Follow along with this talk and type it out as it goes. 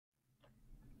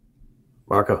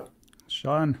Marco,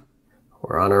 Sean,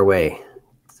 we're on our way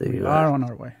we are on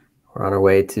our way. we're on our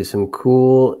way to some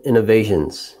cool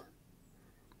innovations,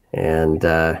 and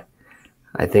I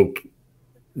think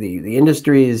the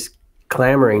industry is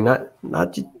clamoring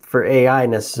not just for AI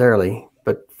necessarily,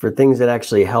 but for things that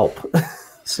actually help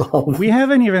solve. We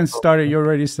haven't even started. You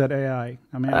already said AI.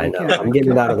 I mean, I know. I'm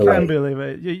getting it out of the I way. can't believe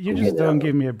it. You just don't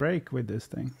give me a break with this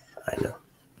thing. I know.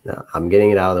 No, I'm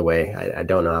getting it out of the way. I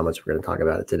don't know how much we're going to talk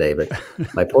about it today, but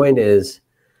my point is,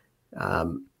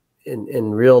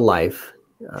 in real life,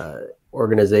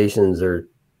 organizations are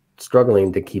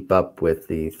struggling to keep up with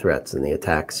the threats and the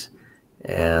attacks.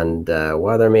 And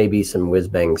while there may be some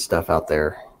whiz-bang stuff out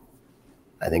there,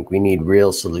 I think we need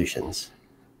real solutions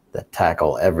that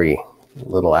tackle every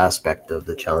little aspect of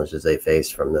the challenges they face,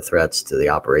 from the threats to the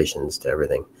operations to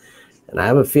everything. And I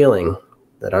have a feeling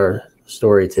that our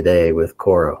story today with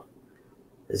Coro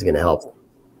is going to help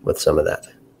with some of that,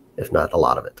 if not a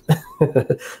lot of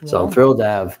it. So I'm thrilled to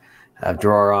have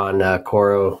Dror on.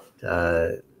 Coro,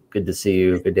 good to see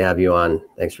you. Good to have you on.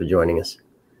 Thanks for joining us.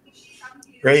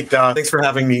 Great. Thanks for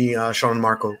having me, Sean and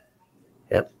Marco.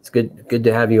 Yep, it's good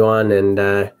to have you on, and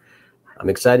I'm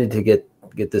excited to get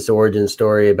this origin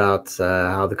story about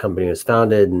how the company was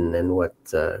founded and what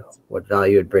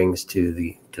value it brings to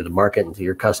the market and to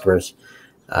your customers.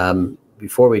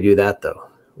 Before we do that, though,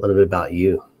 a little bit about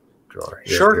you, Dror.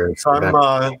 Sure. So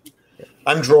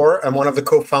I'm Dror. I'm one of the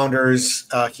co-founders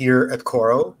here at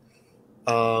Coro.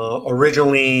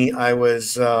 Originally, I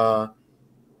was the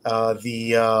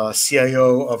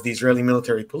CIO of the Israeli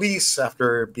military police.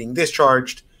 After being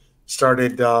discharged,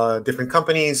 started different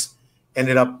companies.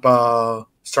 Ended up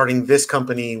starting this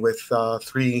company with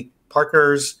 3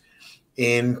 partners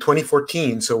in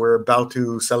 2014. So we're about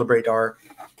to celebrate our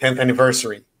 10th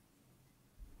anniversary.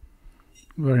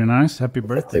 Very nice. Happy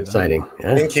birthday. That's exciting.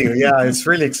 Yeah. Thank you. Yeah, it's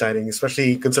really exciting,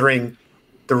 especially considering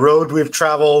the road we've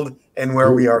traveled and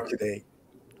where we are today.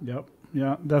 Yep.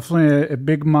 Yeah, definitely a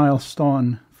big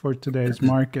milestone for today's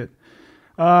market.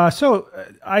 So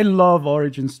I love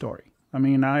origin story. I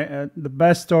mean, the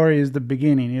best story is the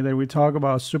beginning. Either we talk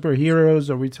about superheroes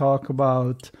or we talk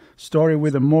about story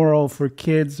with a moral for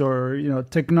kids, or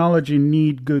technology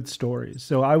need good stories.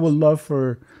 So I would love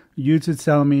for you to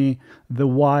tell me the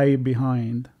why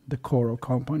behind the Coro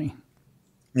company.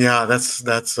 Yeah,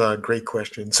 that's a great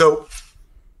question. So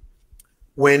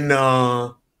when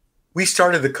we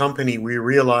started the company, we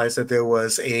realized that there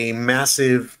was a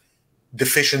massive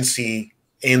deficiency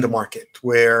in the market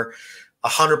where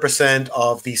 100%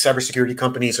 of the cybersecurity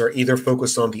companies are either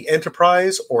focused on the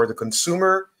enterprise or the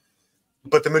consumer,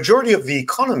 but the majority of the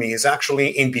economy is actually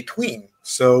in between.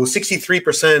 So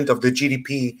 63% of the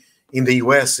GDP in the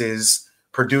US is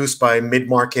produced by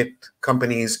mid-market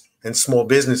companies and small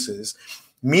businesses.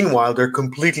 Meanwhile, they're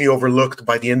completely overlooked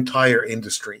by the entire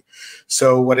industry.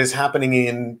 So what is happening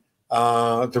in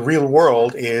the real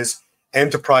world is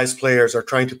enterprise players are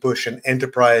trying to push an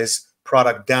enterprise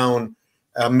product down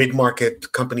a mid-market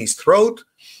company's throat,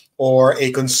 or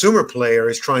a consumer player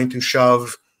is trying to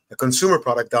shove a consumer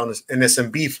product down an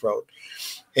SMB throat.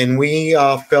 And we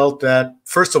felt that,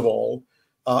 first of all,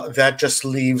 that just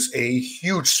leaves a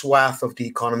huge swath of the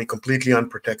economy completely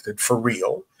unprotected for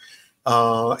real.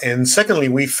 And secondly,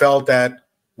 we felt that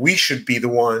we should be the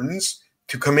ones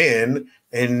to come in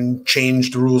and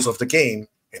change the rules of the game,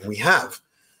 and we have.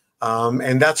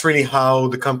 And that's really how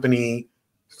the company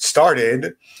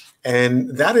started.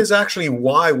 And that is actually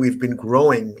why we've been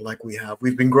growing like we have.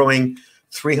 We've been growing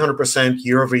 300%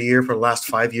 year over year for the last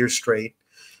 5 years straight.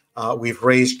 We've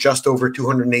raised just over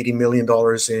 $280 million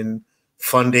in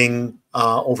funding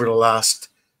over the last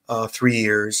 3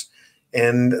 years.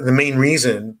 And the main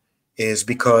reason is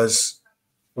because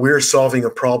we're solving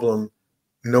a problem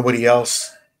nobody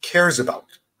else cares about.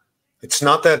 It's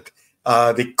not that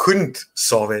they couldn't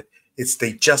solve it, it's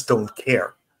they just don't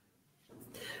care.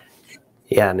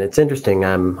 Yeah, and it's interesting.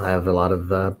 I have a lot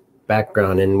of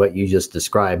background in what you just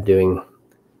described,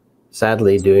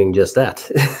 sadly doing just that,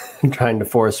 trying to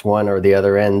force one or the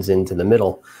other ends into the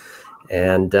middle.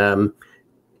 And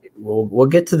we'll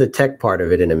get to the tech part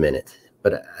of it in a minute.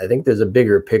 But I think there's a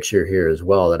bigger picture here as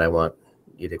well that I want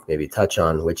you to maybe touch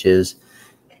on, which is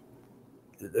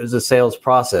there's a sales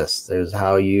process. There's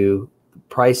how you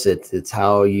price it. It's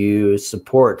how you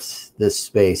support this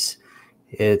space.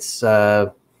 It's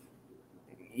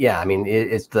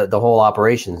it's the whole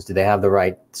operations. Do they have the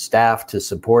right staff to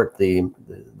support the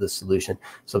solution?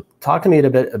 So talk to me a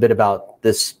bit about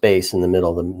this space in the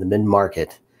middle, the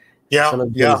mid-market. Yeah, some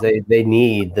of the things they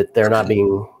need that they're not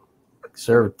being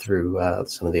served through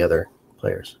some of the other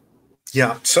players.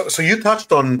 Yeah. So you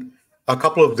touched on a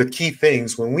couple of the key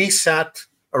things when we sat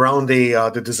around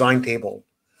the design table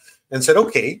and said,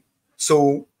 okay,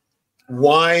 so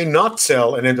why not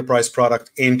sell an enterprise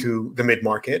product into the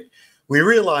mid-market? We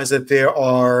realized that there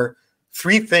are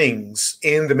three things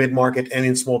in the mid-market and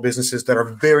in small businesses that are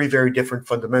very, very different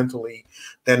fundamentally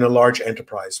than a large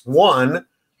enterprise. One,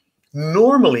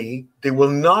 normally they will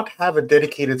not have a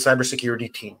dedicated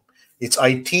cybersecurity team. It's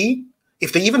IT.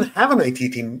 If they even have an IT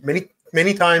team,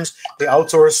 many times they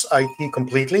outsource IT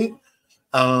completely.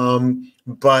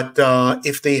 But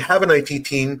if they have an IT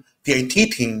team, the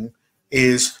IT team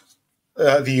is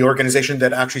the organization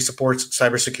that actually supports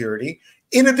cybersecurity,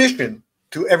 in addition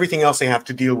to everything else they have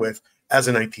to deal with as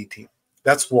an IT team.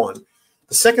 That's one.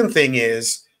 The second thing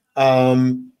is they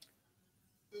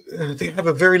have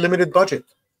a very limited budget.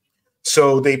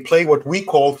 So they play what we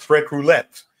call threat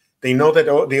roulette. They know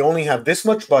that they only have this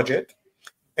much budget,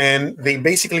 and they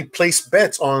basically place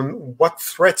bets on what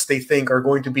threats they think are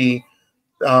going to be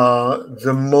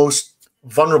the most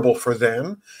vulnerable for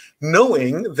them,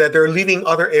 knowing that they're leaving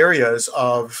other areas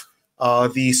of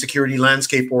the security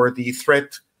landscape or the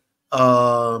threat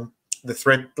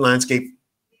landscape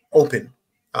open.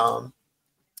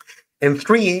 And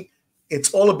three,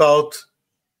 it's all about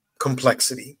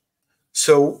complexity.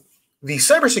 So the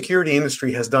cybersecurity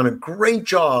industry has done a great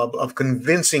job of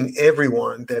convincing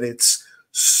everyone that it's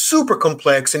super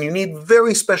complex and you need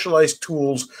very specialized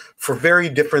tools for very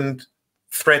different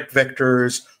threat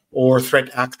vectors or threat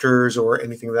actors or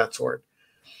anything of that sort.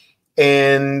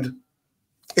 And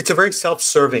it's a very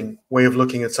self-serving way of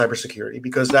looking at cybersecurity,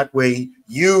 because that way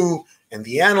you and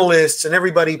the analysts and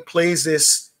everybody plays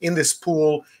this in this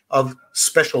pool of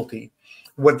specialty.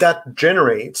 What that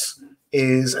generates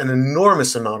is an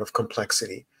enormous amount of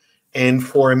complexity. And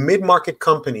for a mid-market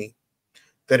company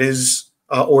that is,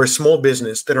 or a small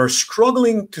business that are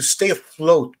struggling to stay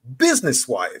afloat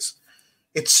business-wise,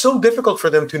 it's so difficult for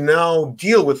them to now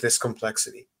deal with this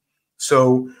complexity.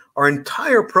 So our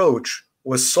entire approach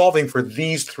was solving for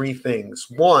these three things.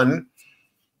 One,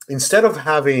 instead of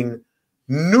having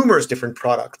numerous different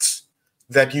products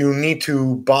that you need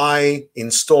to buy,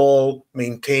 install,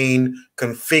 maintain,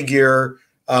 configure,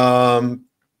 and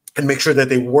make sure that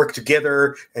they work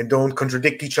together and don't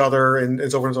contradict each other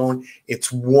and so on and so on, it's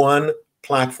one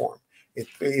platform.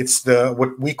 It's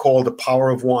what we call the power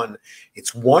of one.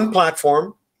 It's one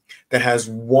platform that has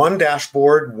one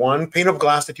dashboard, one pane of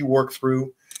glass that you work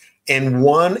through, and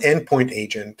one endpoint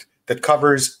agent that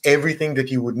covers everything that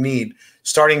you would need,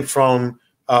 starting from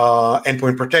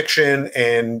endpoint protection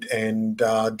and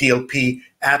DLP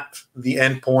at the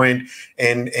endpoint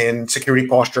and security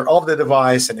posture of the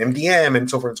device and MDM and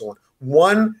so forth and so on.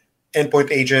 One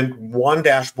endpoint agent, one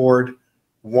dashboard,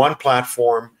 one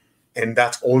platform, and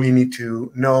that's all you need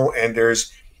to know. And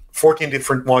there's 14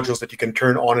 different modules that you can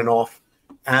turn on and off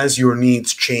as your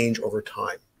needs change over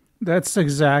time. That's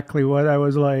exactly what I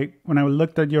was like when I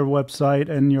looked at your website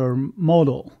and your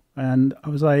model. And I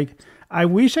was like, I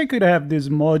wish I could have this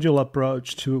module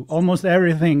approach to almost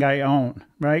everything I own,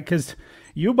 right? Because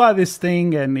you buy this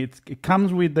thing and it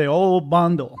comes with the whole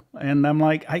bundle. And I'm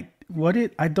like, I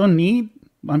don't need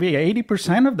maybe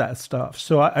 80% of that stuff.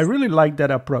 So I really like that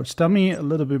approach. Tell me a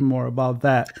little bit more about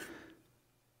that.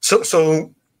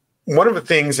 So one of the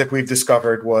things that we've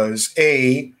discovered was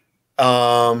that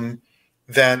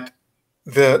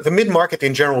the mid-market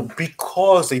in general,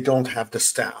 because they don't have the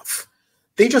staff,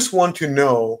 they just want to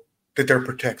know that they're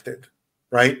protected,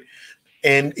 right?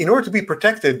 And in order to be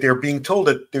protected, they're being told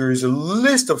that there is a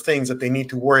list of things that they need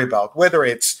to worry about, whether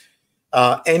it's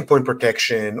endpoint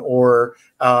protection or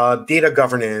data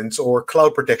governance or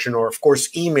cloud protection, or of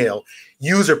course, email,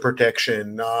 user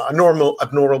protection,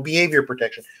 abnormal behavior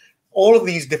protection, all of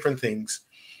these different things.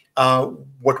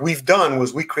 What we've done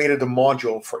was we created a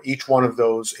module for each one of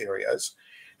those areas,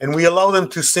 and we allow them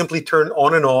to simply turn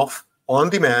on and off on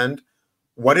demand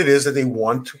what it is that they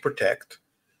want to protect.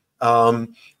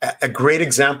 A great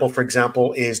example, for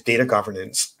example, is data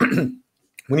governance.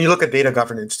 When you look at data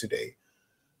governance today,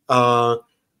 a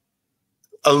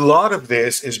lot of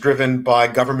this is driven by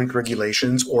government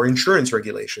regulations or insurance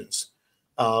regulations,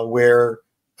 where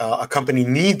a company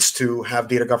needs to have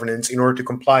data governance in order to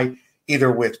comply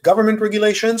either with government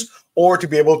regulations or to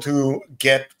be able to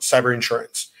get cyber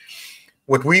insurance.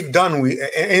 What we've done,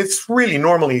 it's really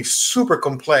normally super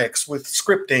complex with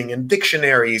scripting and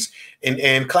dictionaries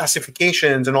and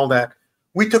classifications and all that.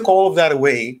 We took all of that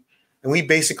away, and we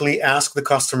basically asked the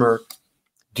customer,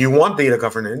 do you want data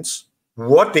governance?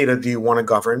 What data do you want to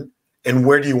govern? And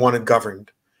where do you want it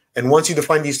governed? And once you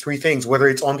define these three things, whether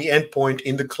it's on the endpoint,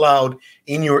 in the cloud,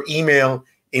 in your email,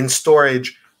 in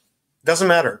storage, Doesn't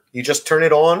matter. You just turn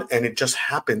it on and it just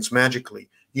happens magically.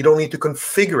 You don't need to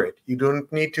configure it. You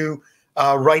don't need to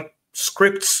write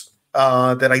scripts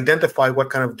that identify what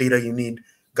kind of data you need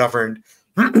governed.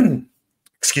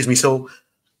 Excuse me. So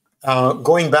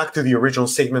going back to the original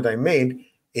statement I made,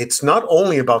 it's not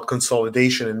only about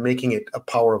consolidation and making it a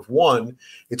power of one,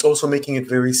 it's also making it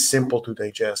very simple to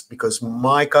digest, because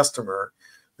my customer,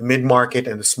 the mid-market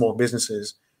and the small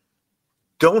businesses,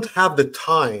 don't have the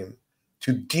time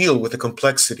to deal with the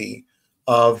complexity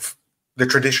of the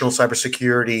traditional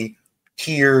cybersecurity,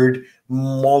 tiered,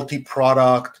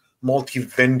 multi-product,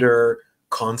 multi-vendor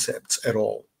concepts at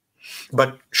all.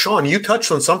 But Sean, you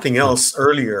touched on something else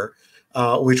earlier,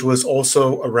 which was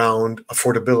also around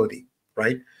affordability,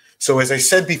 right? So as I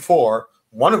said before,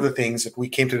 one of the things that we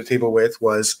came to the table with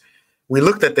was we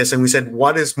looked at this and we said,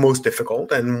 what is most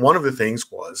difficult? And one of the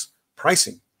things was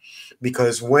pricing.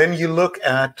 Because when you look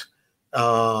at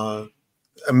a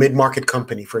mid-market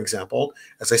company, for example,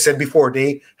 as I said before,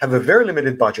 they have a very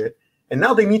limited budget, and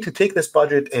now they need to take this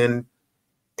budget and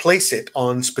place it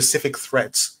on specific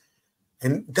threats.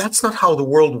 And that's not how the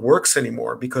world works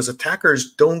anymore, because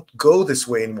attackers don't go this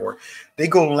way anymore. They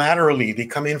go laterally. They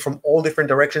come in from all different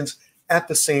directions at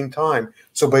the same time.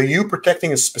 So by you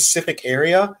protecting a specific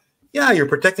area, yeah, you're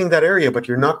protecting that area, but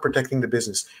you're not protecting the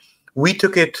business. We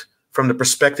took it from the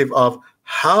perspective of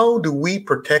how do we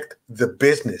protect the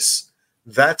business,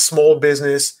 that small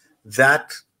business,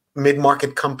 that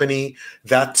mid-market company,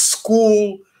 that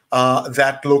school,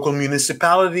 that local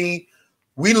municipality.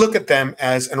 We look at them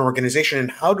as an organization,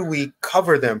 and how do we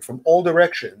cover them from all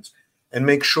directions and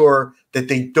make sure that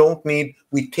they don't need,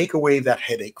 we take away that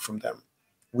headache from them.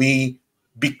 We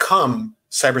become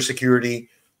cybersecurity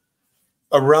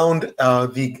around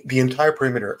the entire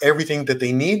perimeter, everything that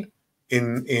they need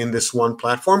in this one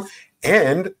platform,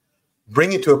 and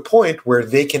bring it to a point where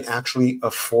they can actually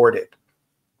afford it.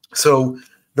 So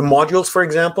the modules, for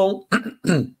example,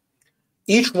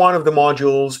 each one of the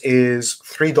modules is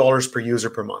 $3 per user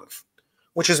per month,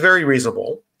 which is very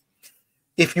reasonable.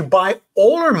 If you buy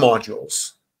all our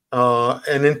modules,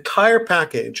 an entire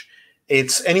package,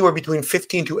 it's anywhere between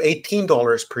 $15 to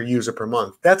 $18 per user per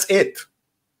month. That's it.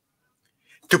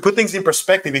 To put things in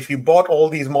perspective, if you bought all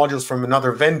these modules from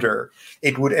another vendor,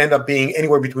 it would end up being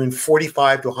anywhere between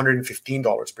 $45 to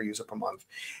 $115 per user per month.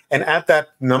 And at that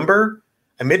number,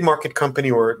 a mid-market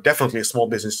company or definitely a small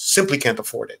business simply can't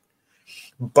afford it.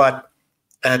 But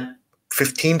at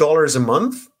 $15 a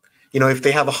month, if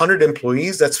they have 100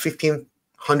 employees, that's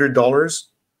 $1,500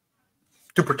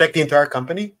 to protect the entire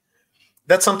company.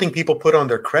 That's something people put on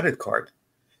their credit card.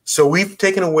 So we've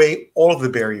taken away all of the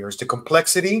barriers, the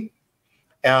complexity,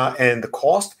 and the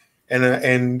cost.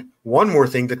 And one more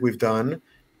thing that we've done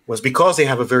was, because they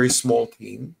have a very small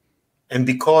team, and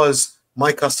because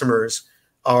my customers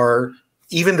are,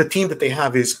 even the team that they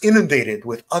have is inundated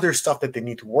with other stuff that they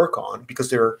need to work on,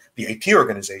 because they're the IT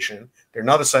organization, they're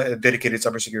not a dedicated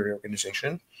cybersecurity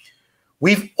organization.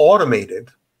 We've automated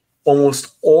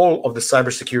almost all of the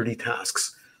cybersecurity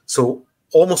tasks. So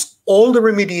almost all the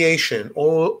remediation,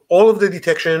 all of the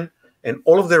detection, and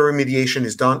all of the remediation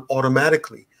is done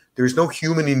automatically. There's no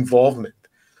human involvement.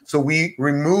 So we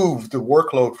remove the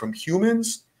workload from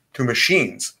humans to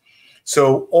machines.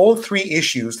 So all three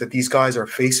issues that these guys are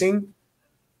facing,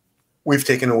 we've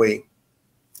taken away.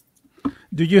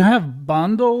 Do you have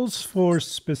bundles for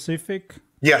specific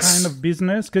Yes. kind of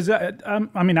business? Because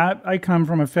I come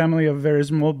from a family of very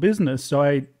small business,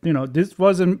 so this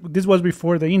was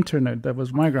before the internet. That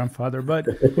was my grandfather,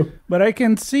 but I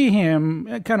can see him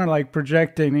kind of like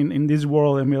projecting in this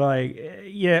world and be like,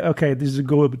 yeah, okay, this is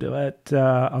good, but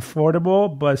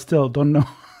affordable, but still don't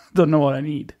know what I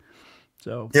need.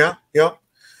 So yeah.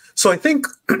 So I think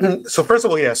so. First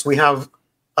of all, yes, we have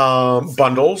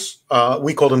bundles.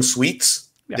 We call them suites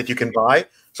that you can buy.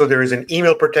 So there is an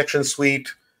email protection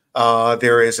suite.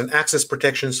 There is an access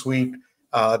protection suite.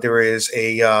 There is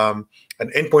an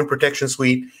endpoint protection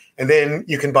suite. And then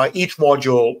you can buy each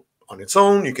module on its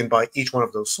own. You can buy each one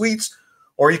of those suites,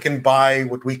 or you can buy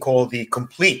what we call the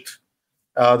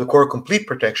Coro complete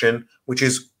protection, which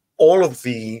is all of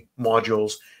the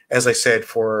modules, as I said,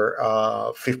 for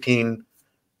between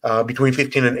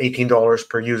 $15 and $18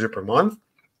 per user per month.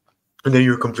 And then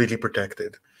you're completely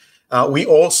protected. We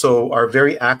also are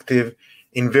very active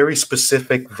in very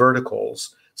specific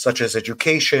verticals, such as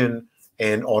education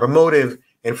and automotive.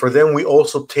 And for them, we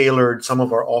also tailored some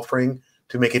of our offering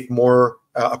to make it more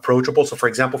approachable. So for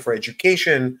example, for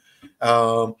education,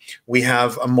 we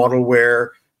have a model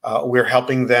where we're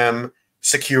helping them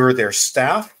secure their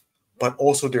staff, but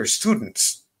also their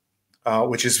students,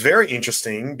 which is very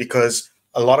interesting, because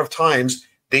a lot of times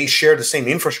they share the same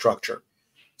infrastructure.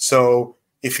 So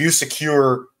if you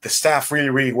secure the staff really,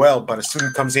 really well, but a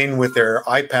student comes in with their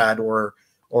iPad or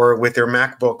with their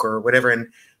MacBook or whatever, and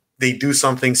they do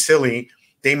something silly,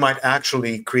 they might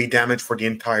actually create damage for the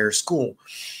entire school.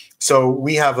 So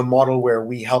we have a model where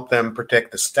we help them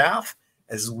protect the staff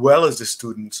as well as the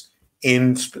students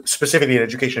in specifically in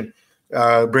education,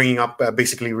 bringing up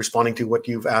basically responding to what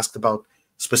you've asked about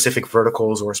specific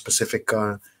verticals or specific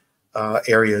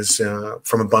areas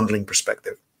from a bundling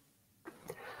perspective.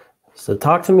 So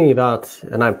talk to me about,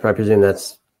 and I presume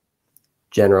that's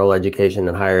general education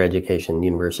and higher education,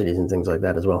 universities and things like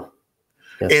that as well.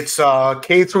 Yes. It's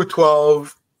K through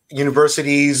 12,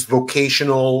 universities,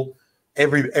 vocational,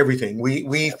 everything.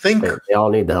 We think they all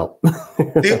need the help.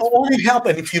 They all need help.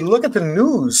 And if you look at the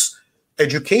news,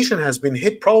 education has been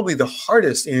hit probably the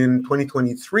hardest in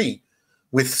 2023,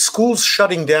 with schools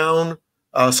shutting down,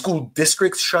 school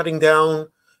districts shutting down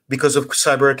because of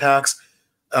cyber attacks.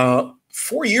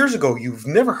 4 years ago, you've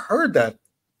never heard that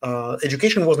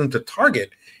education wasn't a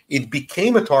target. It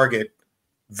became a target,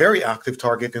 very active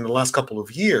target in the last couple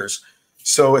of years.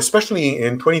 So especially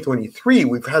in 2023,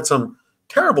 we've had some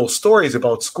terrible stories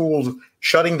about schools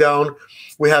shutting down.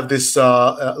 We have this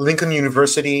Lincoln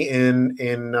University in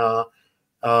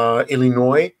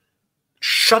Illinois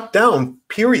shut down,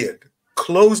 period,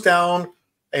 closed down,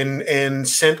 and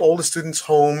sent all the students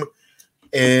home.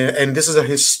 And this is a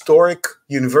historic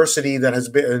university that has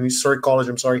been, an historic college,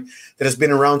 I'm sorry, that has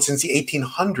been around since the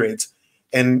 1800s.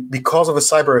 And because of a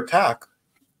cyber attack,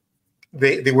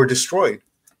 they were destroyed.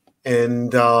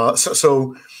 And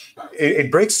so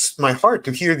it breaks my heart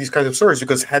to hear these kinds of stories,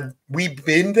 because had we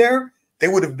been there, they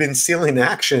would have been still in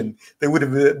action. They would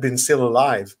have been still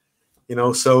alive. You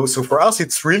know, so for us,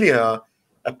 it's really a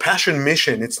passion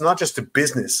mission. It's not just a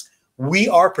business. We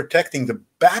are protecting the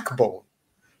backbone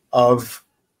of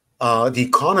the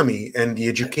economy and the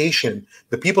education,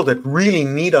 the people that really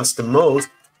need us the most.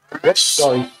 Oops,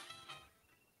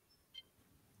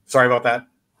 sorry about that.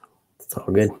 It's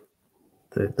all good.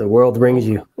 The world brings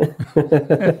you.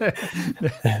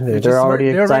 They're already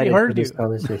excited for this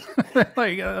conversation.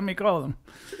 Let me call them.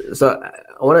 So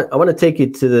I want to take you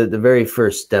to the very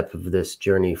first step of this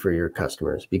journey for your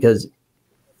customers, because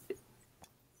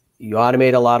you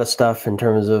automate a lot of stuff in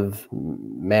terms of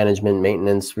management,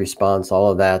 maintenance, response, all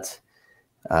of that.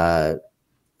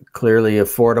 Clearly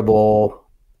affordable,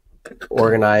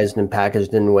 organized and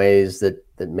packaged in ways that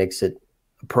makes it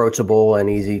approachable and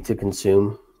easy to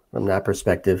consume from that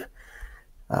perspective.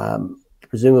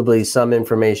 Presumably some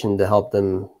information to help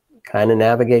them kind of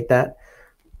navigate that.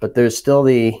 But there's still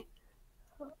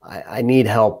I need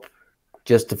help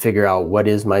just to figure out what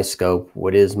is my scope,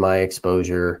 what is my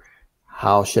exposure,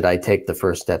 how should I take the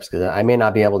first steps? Because I may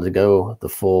not be able to go the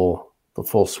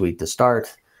full suite to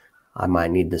start. I might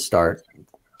need to start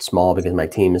small because my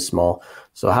team is small.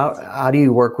 So how do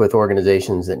you work with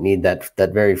organizations that need that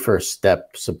very first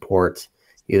step support,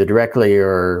 either directly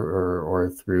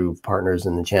or through partners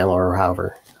in the channel, or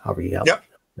however you help? Yeah.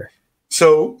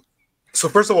 So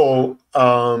first of all,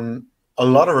 a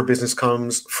lot of our business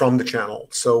comes from the channel.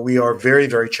 So we are very,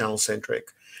 very channel centric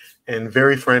and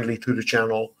very friendly to the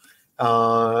channel.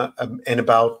 And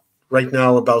right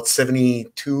now, about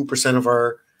 72% of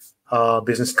our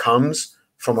business comes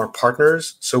from our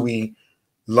partners. So we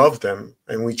love them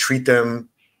and we treat them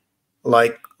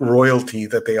like royalty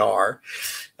that they are.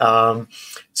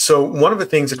 So one of the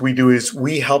things that we do is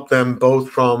we help them both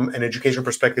from an education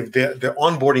perspective. The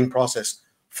onboarding process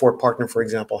for a partner, for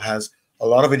example, has a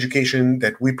lot of education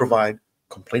that we provide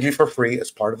completely for free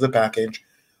as part of the package,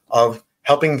 of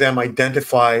helping them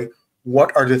identify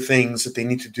what are the things that they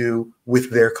need to do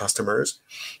with their customers.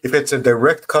 If it's a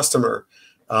direct customer,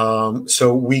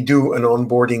 so we do an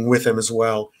onboarding with them as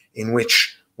well, in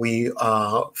which we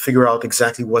figure out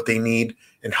exactly what they need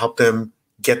and help them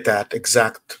get that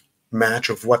exact match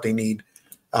of what they need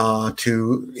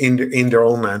in their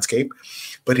own landscape.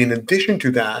 But in addition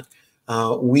to that,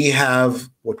 we have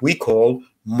what we call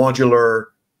modular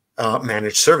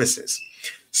managed services.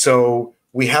 So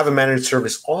we have a managed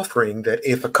service offering that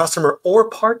if a customer or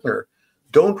partner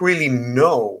don't really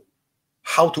know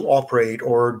how to operate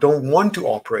or don't want to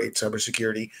operate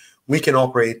cybersecurity, we can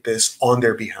operate this on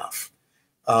their behalf.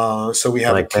 So we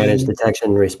have like managed detection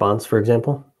and response, for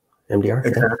example, MDR.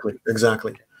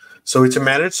 Exactly. So it's a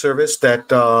managed service that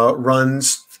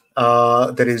runs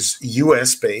that is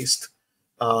US based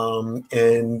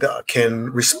and can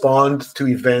respond to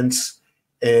events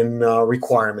and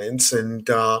requirements and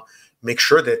make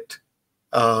sure that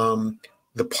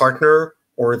the partner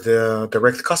or the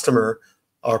direct customer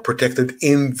are protected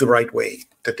in the right way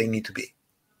that they need to be.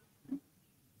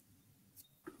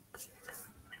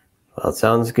 Well, it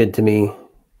sounds good to me,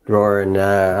 Dror, and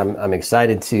I'm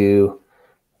excited to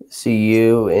see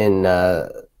you in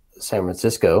San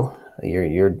Francisco.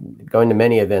 You're going to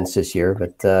many events this year,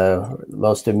 but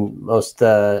most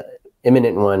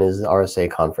imminent one is the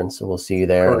RSA conference, so we'll see you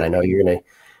there. Correct. And I know you're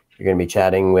gonna be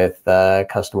chatting with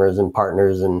customers and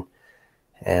partners and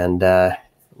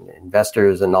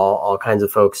investors and all kinds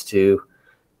of folks to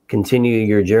continue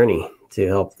your journey to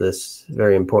help this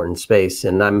very important space.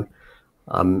 And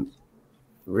I'm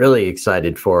really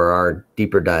excited for our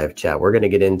deeper dive chat. We're going to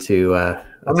get into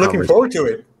I'm looking forward to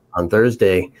it on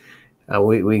Thursday.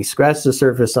 We scratched the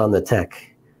surface on the tech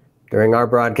during our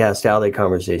broadcast alley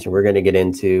conversation. We're going to get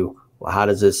into, well, how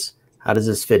does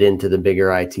this fit into the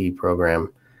bigger IT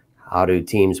program? How do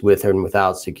teams with and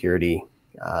without security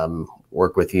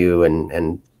work with you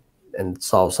and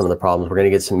solve some of the problems? We're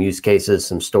going to get some use cases,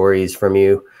 some stories from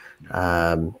you,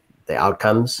 the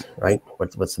outcomes, right?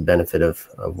 What's the benefit of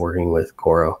working with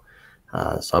Coro?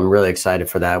 So I'm really excited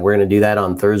for that. We're going to do that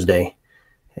on Thursday,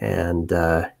 and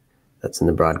that's in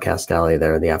the broadcast alley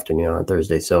there in the afternoon on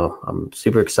Thursday. So I'm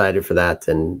super excited for that,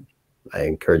 and I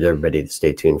encourage everybody to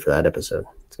stay tuned for that episode.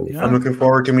 It's going to be fun. I'm looking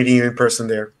forward to meeting you in person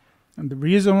there. And the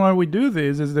reason why we do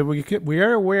this is that we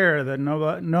are aware that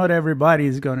not everybody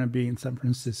is going to be in San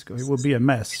Francisco. It would be a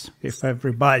mess if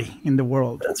everybody in the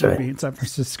world would be in San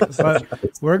Francisco. But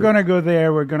we're going to go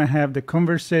there. We're going to have the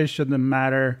conversation that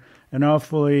matter. And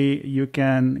hopefully you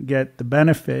can get the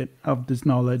benefit of this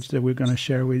knowledge that we're going to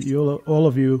share with you, all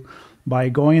of you, by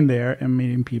going there and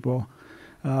meeting people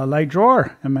like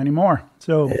Dror and many more.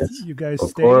 So you guys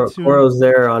stay tuned. Coro's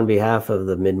there on behalf of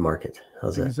the mid-market.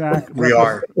 How's that? Exactly. We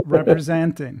are.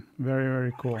 Representing. Very,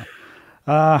 very cool.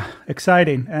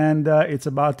 Exciting. And it's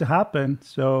about to happen.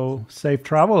 So safe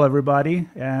travel, everybody.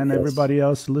 And everybody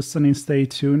else listening, stay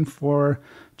tuned for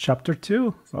chapter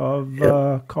 2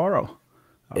 of Coro.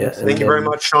 Thank you very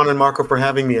much, Sean and Marco, for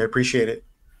having me. I appreciate it.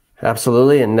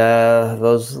 Absolutely. And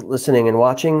those listening and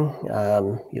watching,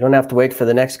 you don't have to wait for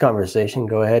the next conversation.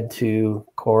 Go ahead to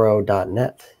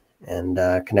coro.net and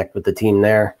connect with the team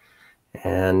there.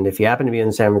 And if you happen to be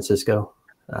in San Francisco,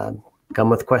 come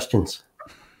with questions.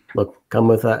 Come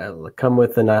with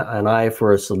an eye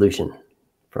for a solution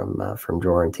from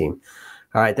Dror and team.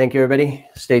 All right. Thank you, everybody.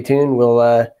 Stay tuned.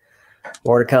 We'll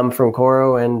more to come from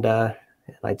Coro and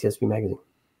ITSP Magazine.